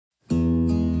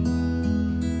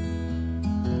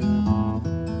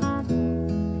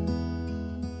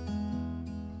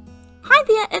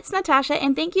there, it's Natasha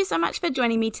and thank you so much for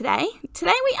joining me today.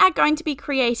 Today we are going to be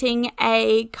creating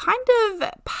a kind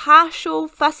of partial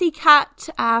fussy cut,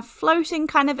 floating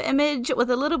kind of image with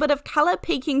a little bit of colour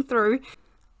peeking through.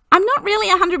 I'm not really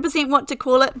 100% what to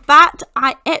call it, but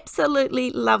I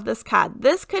absolutely love this card.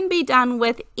 This can be done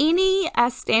with any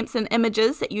stamps and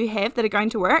images that you have that are going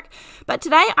to work. But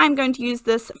today I'm going to use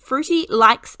this Fruity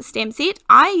Likes stamp set.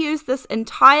 I use this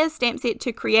entire stamp set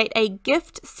to create a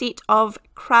gift set of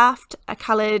Kraft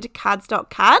coloured cardstock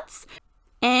cards.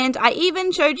 And I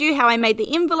even showed you how I made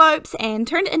the envelopes and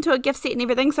turned it into a gift set and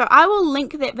everything. So I will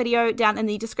link that video down in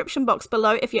the description box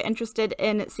below if you're interested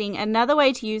in seeing another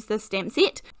way to use this stamp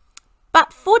set.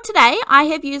 But for today, I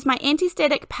have used my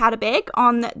anti-static powder bag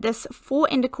on this 4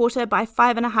 1/4 by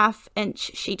 5.5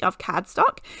 inch sheet of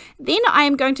cardstock. Then I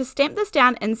am going to stamp this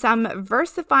down in some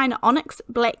VersaFine Onyx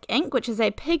black ink, which is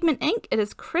a pigment ink. It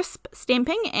is crisp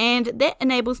stamping, and that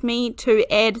enables me to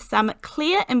add some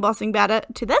clear embossing powder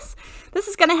to this. This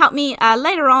is going to help me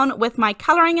later on with my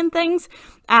colouring and things,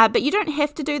 but you don't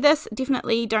have to do this.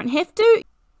 Definitely don't have to.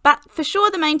 But for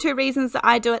sure, the main two reasons that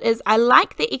I do it is I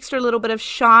like the extra little bit of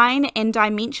shine and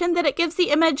dimension that it gives the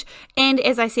image, and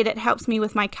as I said, it helps me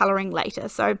with my colouring later.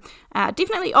 So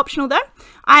definitely optional though.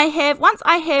 Once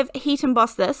I have heat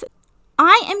embossed this,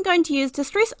 I am going to use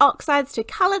Distress Oxides to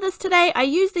colour this today. I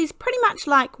use these pretty much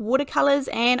like watercolours,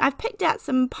 and I've picked out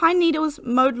some Pine Needles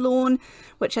Mowed Lawn,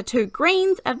 which are 2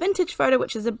 greens, a Vintage Photo,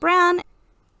 which is a brown,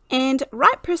 and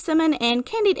Ripe Persimmon and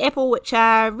Candied Apple, which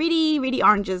are really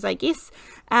oranges, I guess.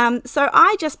 So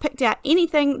I just picked out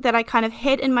anything that I kind of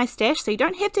had in my stash, so you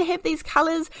don't have to have these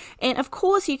colours, and of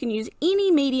course you can use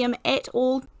any medium at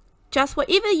all. Just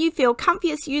whatever you feel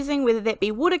comfiest using, whether that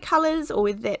be watercolours or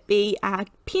whether that be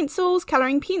pencils,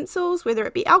 colouring pencils, whether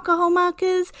it be alcohol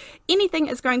markers, anything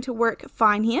is going to work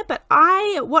fine here. But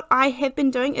what I have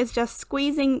been doing is just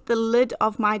squeezing the lid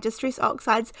of my Distress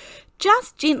Oxides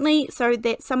just gently so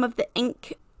that some of the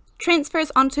ink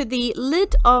transfers onto the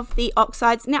lid of the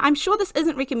oxides. Now I'm sure this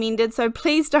isn't recommended, so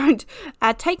please don't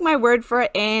take my word for it,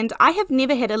 and I have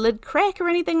never had a lid crack or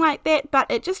anything like that, but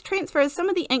it just transfers some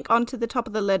of the ink onto the top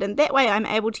of the lid, and that way I'm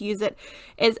able to use it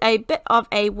as a bit of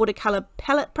a watercolor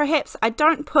palette perhaps. I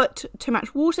don't put too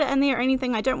much water in there or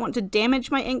anything. I don't want to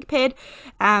damage my ink pad,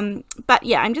 but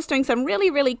yeah, I'm just doing some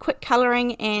really quick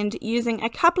coloring and using a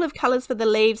couple of colors for the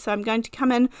leaves. So I'm going to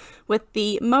come in with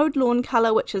the Mowed Lawn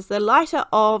color, which is the lighter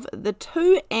of the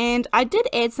 2, and I did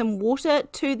add some water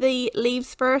to the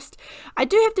leaves first. I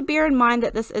do have to bear in mind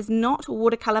that this is not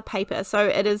watercolor paper, so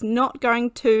it is not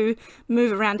going to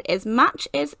move around as much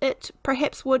as it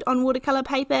perhaps would on watercolor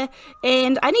paper,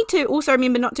 and I need to also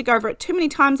remember not to go over it too many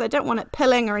times. I don't want it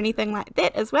pilling or anything like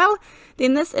that as well.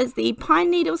 Then this is the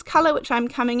Pine Needles color, which I'm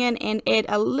coming in and add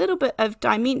a little bit of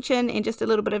dimension and just a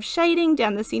little bit of shading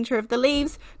down the center of the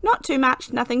leaves. Not too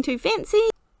much, nothing too fancy.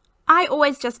 I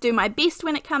always just do my best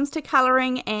when it comes to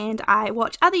colouring, and I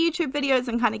watch other YouTube videos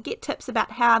and kind of get tips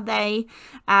about how they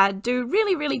do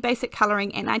really basic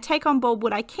colouring, and I take on board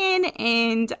what I can,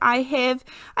 and I think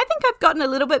I've gotten a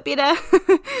little bit better,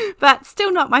 but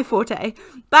still not my forte.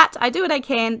 But I do what I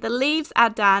can. The leaves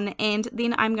are done, and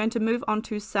then I'm going to move on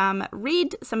to some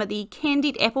red, some of the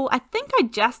Candied Apple. I think I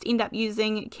just end up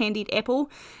using Candied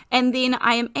Apple, and then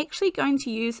I am actually going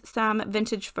to use some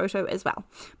Vintage Photo as well.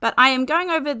 But I am going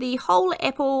over the whole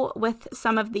apple with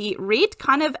some of the red,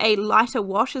 kind of a lighter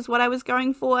wash is what I was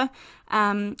going for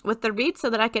with the red, so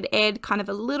that I could add kind of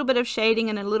a little bit of shading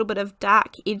and a little bit of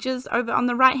dark edges over on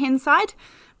the right hand side.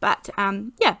 But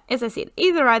yeah, as I said,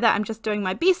 either I'm just doing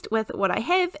my best with what I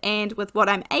have and with what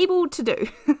I'm able to do.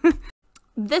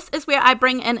 This is where I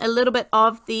bring in a little bit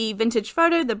of the Vintage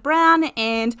Photo, the brown,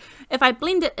 and if I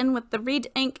blend it in with the red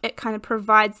ink, it kind of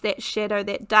provides that shadow,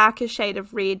 that darker shade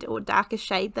of red or darker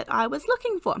shade that I was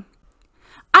looking for.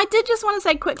 I did just want to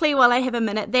say quickly while I have a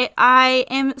minute that I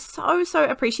am so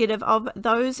appreciative of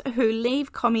those who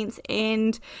leave comments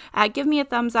and give me a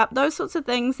thumbs up, those sorts of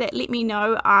things that let me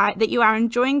know that you are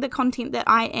enjoying the content that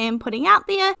I am putting out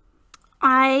there.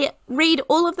 I read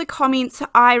all of the comments.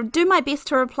 I do my best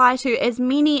to reply to as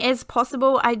many as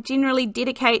possible. I generally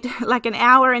dedicate like an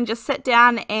hour and just sit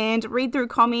down and read through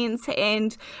comments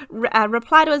and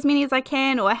reply to as many as I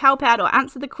can, or help out or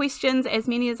answer the questions as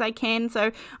many as I can.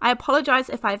 So I apologize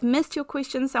if I've missed your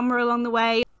questions somewhere along the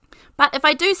way. But if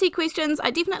I do see questions,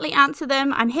 I definitely answer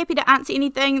them. I'm happy to answer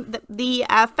anything. The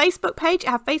Facebook page,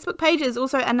 our Facebook page is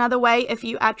also another way if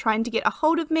you are trying to get a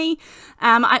hold of me.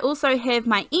 I also have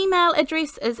my email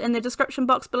address is in the description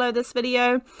box below this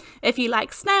video. If you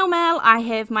like snail mail, I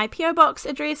have my P.O Box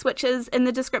address, which is in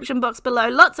the description box below.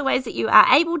 Lots of ways that you are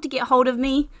able to get hold of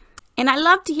me. And I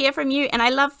love to hear from you, and I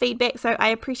love feedback, so I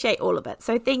appreciate all of it.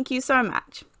 So thank you so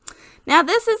much. Now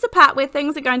this is the part where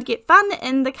things are going to get fun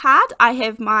in the card. I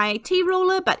have my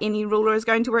T-ruler, but any ruler is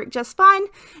going to work just fine.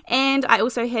 And I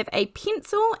also have a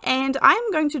pencil, and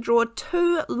I'm going to draw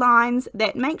 2 lines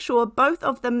that make sure both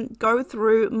of them go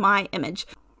through my image.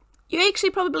 You actually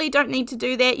probably don't need to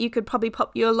do that. You could probably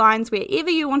pop your lines wherever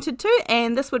you wanted to,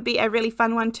 and this would be a really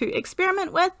fun one to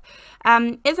experiment with.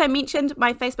 As I mentioned,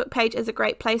 my Facebook page is a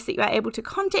great place that you are able to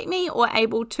contact me or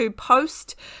able to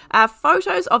post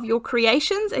photos of your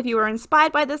creations if you were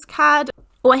inspired by this card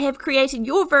or have created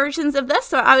your versions of this,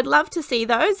 so I would love to see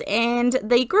those. And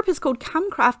the group is called Come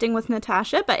Crafting with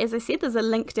Natasha, but as I said, there's a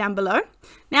link down below.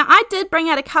 Now I did bring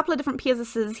out a couple of different pairs of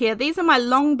scissors here. These are my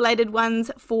long bladed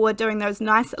ones for doing those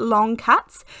nice long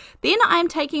cuts. Then I'm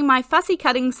taking my fussy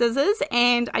cutting scissors,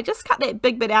 and I just cut that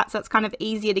big bit out so it's kind of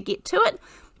easier to get to it,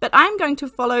 but I'm going to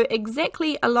follow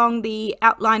exactly along the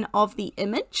outline of the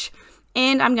image.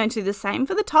 And I'm going to do the same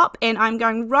for the top, and I'm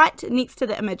going right next to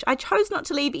the image. I chose not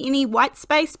to leave any white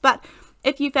space, but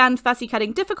if you found fussy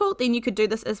cutting difficult, then you could do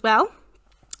this as well.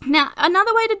 Now,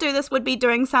 another way to do this would be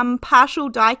doing some partial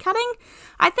die cutting.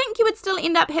 I think you would still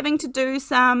end up having to do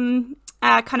some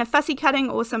kind of fussy cutting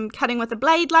or some cutting with a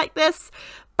blade like this,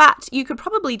 but you could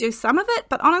probably do some of it.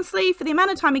 But honestly, for the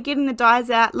amount of time of getting the dies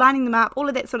out, lining them up, all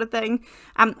of that sort of thing,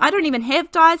 I don't even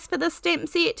have dies for this stamp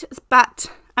set, but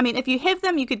I mean, if you have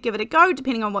them, you could give it a go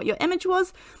depending on what your image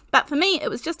was. But for me, it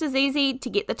was just as easy to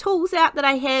get the tools out that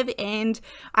I have, and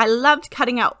I loved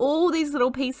cutting out all these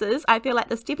little pieces. I feel like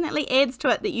this definitely adds to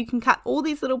it that you can cut all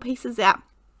these little pieces out.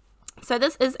 So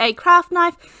this is a craft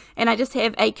knife, and I just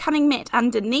have a cutting mat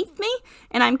underneath me,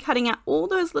 and I'm cutting out all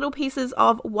those little pieces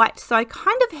of white. So I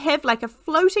kind of have like a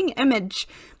floating image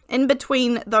in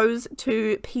between those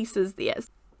 2 pieces there.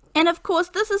 And of course,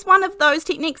 this is one of those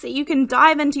techniques that you can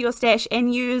dive into your stash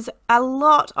and use a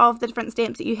lot of the different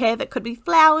stamps that you have. It could be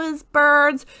flowers,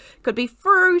 birds, it could be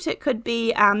fruit, it could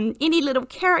be any little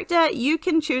character. You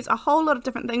can choose a whole lot of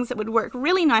different things that would work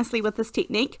really nicely with this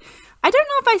technique. I don't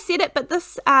know if I said it, but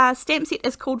this stamp set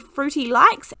is called Fruity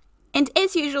Likes. And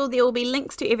as usual, there will be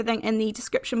links to everything in the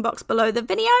description box below the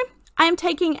video. I am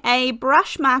taking a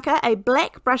brush marker, a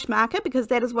black brush marker, because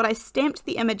that is what I stamped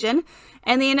the image in,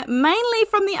 and then mainly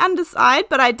from the underside,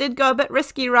 but I did go a bit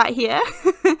risky right here,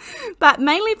 but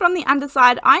mainly from the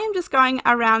underside, I am just going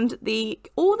around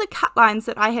all the cut lines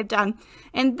that I have done,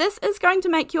 and this is going to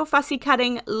make your fussy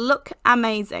cutting look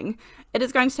amazing. It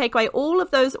is going to take away all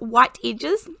of those white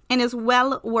edges and is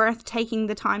well worth taking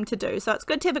the time to do. So it's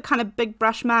good to have a kind of big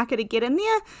brush marker to get in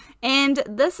there, and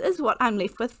this is what I'm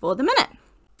left with for the minute.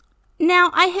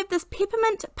 Now I have this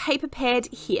peppermint paper pad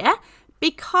here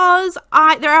because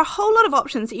there are a whole lot of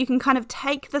options that you can kind of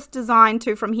take this design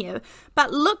to from here,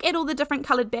 but look at all the different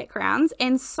colored backgrounds,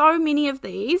 and so many of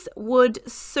these would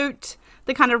suit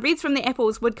the kind of reds from the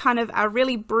apples, would kind of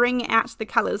really bring out the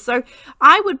colors. So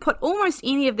I would put almost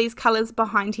any of these colors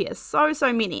behind here,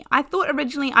 so many. I thought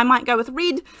originally I might go with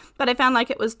red, but I found like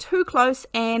it was too close,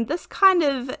 and this kind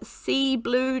of sea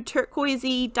blue,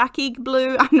 turquoisey, duck egg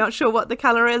blue, I'm not sure what the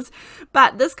color is,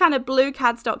 but this kind of blue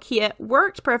cardstock here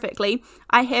worked perfectly.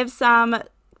 I have some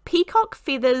Peacock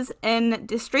feathers in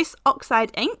Distress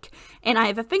Oxide ink, and I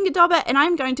have a finger dauber, and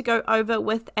I'm going to go over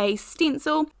with a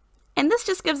stencil. And this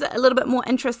just gives it a little bit more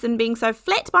interest than being so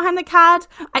flat behind the card.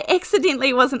 I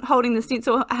accidentally wasn't holding the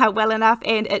stencil well enough,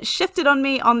 and it shifted on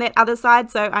me on that other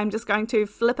side, so I'm just going to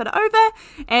flip it over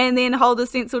and then hold the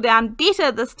stencil down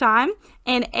better this time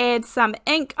and add some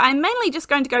ink. I'm mainly just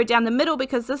going to go down the middle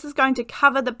because this is going to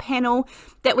cover the panel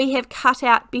that we have cut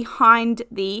out behind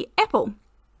the apple.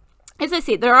 As I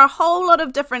said, there are a whole lot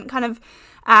of different kind of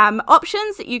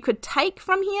options that you could take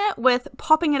from here with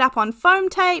popping it up on foam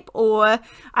tape, or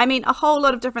I mean a whole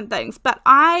lot of different things, but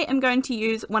I am going to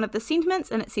use one of the sentiments,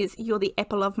 and it says "You're the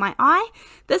apple of my eye."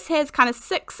 This has kind of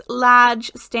 6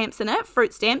 large stamps in it,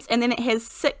 fruit stamps, and then it has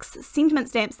 6 sentiment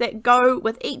stamps that go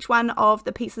with each one of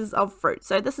the pieces of fruit.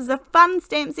 So this is a fun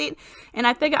stamp set, and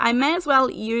I figure I may as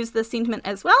well use the sentiment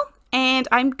as well. And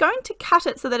I'm going to cut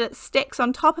it so that it stacks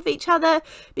on top of each other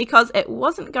because it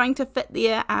wasn't going to fit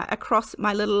there across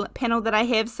my little panel that I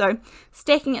have, so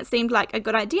stacking it seemed like a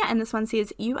good idea. And this one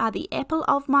says, "You are the apple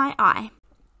of my eye."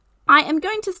 I am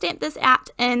going to stamp this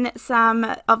out in some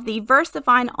of the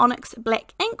VersaFine Onyx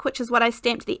black ink, which is what I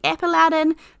stamped the apple out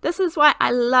in. This is why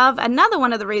I love, another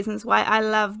one of the reasons why I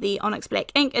love the Onyx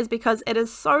black ink is because it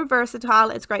is so versatile.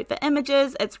 It's great for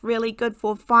images, it's really good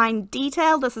for fine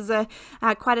detail. This is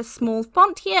quite a small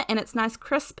font here, and it's nice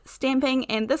crisp stamping,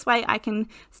 and this way I can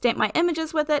stamp my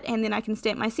images with it, and then I can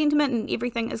stamp my sentiment, and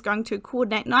everything is going to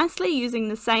coordinate nicely using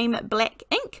the same black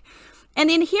ink. And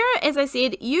then here, as I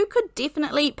said, you could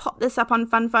definitely pop this up on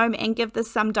fun foam and give this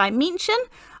some dimension.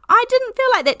 I didn't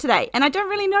feel like that today, and I don't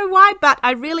really know why, but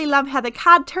I really love how the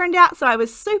card turned out, so I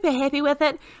was super happy with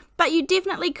it. But you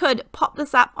definitely could pop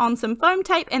this up on some foam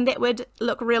tape and that would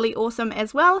look really awesome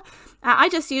as well. I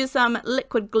just used some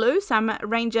liquid glue, some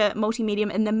Ranger Multi-Medium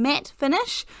in the matte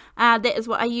finish. That is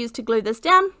what I used to glue this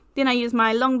down. Then I used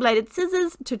my long bladed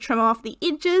scissors to trim off the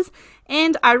edges,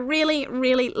 and I really,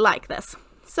 really like this.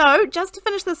 So just to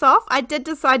finish this off, I did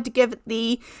decide to give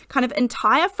the kind of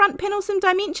entire front panel some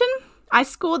dimension. I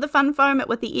scored the fun foam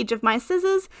with the edge of my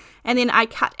scissors, and then I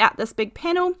cut out this big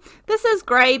panel. This is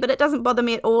grey, but it doesn't bother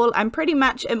me at all. I'm pretty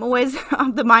much am always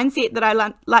of the mindset that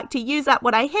I like to use up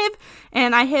what I have,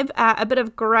 and I have a bit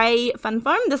of grey fun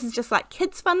foam. This is just like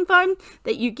kids fun foam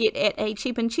that you get at a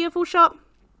cheap and cheerful shop.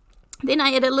 Then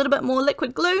I add a little bit more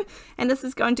liquid glue, and this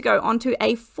is going to go onto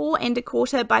a 4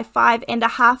 1/4 by 5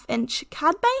 1/2 inch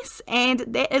card base, and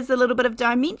that is a little bit of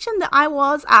dimension that I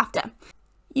was after.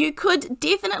 You could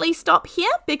definitely stop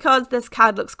here because this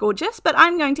card looks gorgeous, but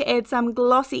I'm going to add some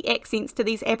glossy accents to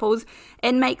these apples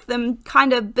and make them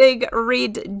kind of big,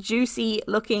 red, juicy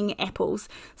looking apples.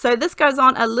 So this goes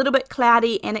on a little bit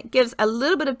cloudy and it gives a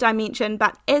little bit of dimension,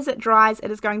 but as it dries,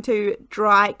 it is going to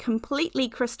dry completely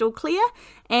crystal clear.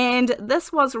 And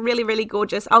this was really, really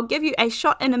gorgeous. I'll give you a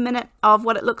shot in a minute of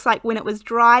what it looks like when it was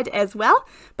dried as well,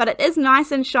 but it is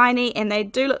nice and shiny and they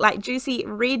do look like juicy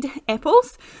red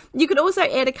apples. You could also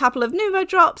add a couple of Nuvo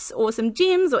drops or some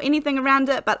gems or anything around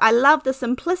it, but I love the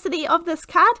simplicity of this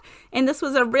card, and this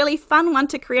was a really fun one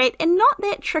to create and not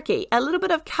that tricky. A little bit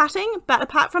of cutting, but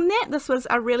apart from that, this was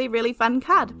a really, really fun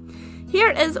card. Here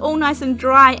it is, all nice and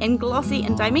dry and glossy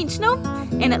and dimensional,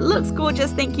 and it looks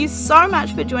gorgeous. Thank you so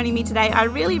much for joining me today. I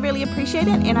really, really appreciate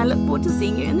it, and I look forward to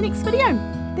seeing you in the next video.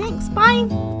 Thanks, bye!